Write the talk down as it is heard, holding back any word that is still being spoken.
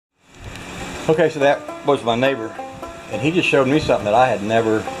Okay, so that was my neighbor, and he just showed me something that I had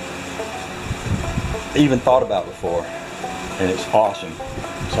never even thought about before, and it's awesome.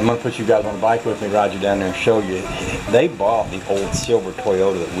 So I'm gonna put you guys on the bike with me, ride you down there and show you. They bought the old silver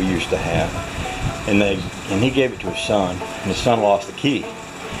Toyota that we used to have, and he gave it to his son, and his son lost the key.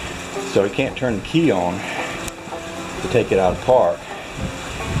 So he can't turn the key on to take it out of park,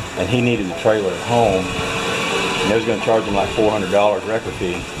 and he needed the trailer at home, and they was gonna charge him like $400 record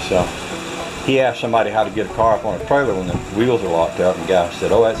fee. So he asked somebody how to get a car up on a trailer when the wheels are locked up, and the guy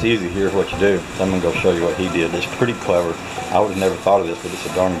said, oh, that's easy, here's what you do. So I'm gonna go show you what he did. It's pretty clever. I would have never thought of this, but it's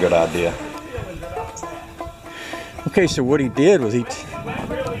a darn good idea. Okay, so what he did was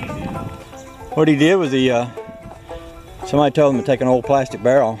somebody told him to take an old plastic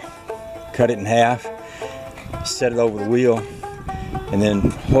barrel, cut it in half, set it over the wheel, and then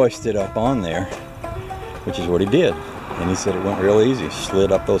hoist it up on there, which is what he did. And he said it went real easy,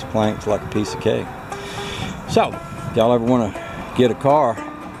 slid up those planks like a piece of cake. So, if y'all ever want to get a car,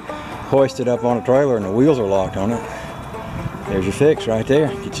 hoist it up on a trailer and the wheels are locked on it, there's your fix right there.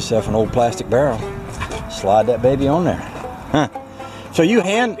 Get yourself an old plastic barrel, slide that baby on there. Huh. So you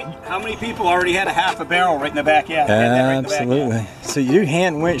How many people already had a half a barrel right in the backyard? Absolutely. So you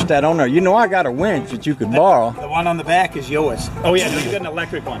hand winched that on there. You know I got a winch that you could borrow. The one on the back is yours. Oh yeah, no, you got an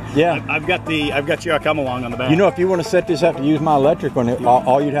electric one. Yeah. I've got your come along on the back. You know, if you want to set this up to use my electric one,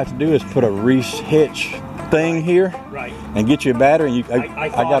 all you'd have to do is put a Reese hitch thing here, right, and get you a battery. And I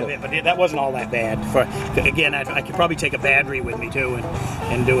thought of it, but that wasn't all that bad. Again, I could probably take a battery with me too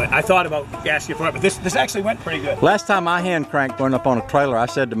and do it. I thought about asking for it, but this actually went pretty good. Last time I hand cranked one up on a trailer, I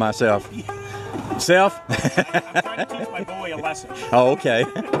said to myself, "Self." I'm trying to teach my boy a lesson. Oh, okay.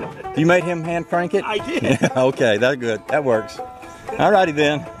 You made him hand crank it? I did. Yeah, okay, that's good. That works. All righty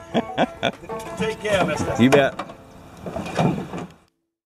then. Take care, mister. You bet.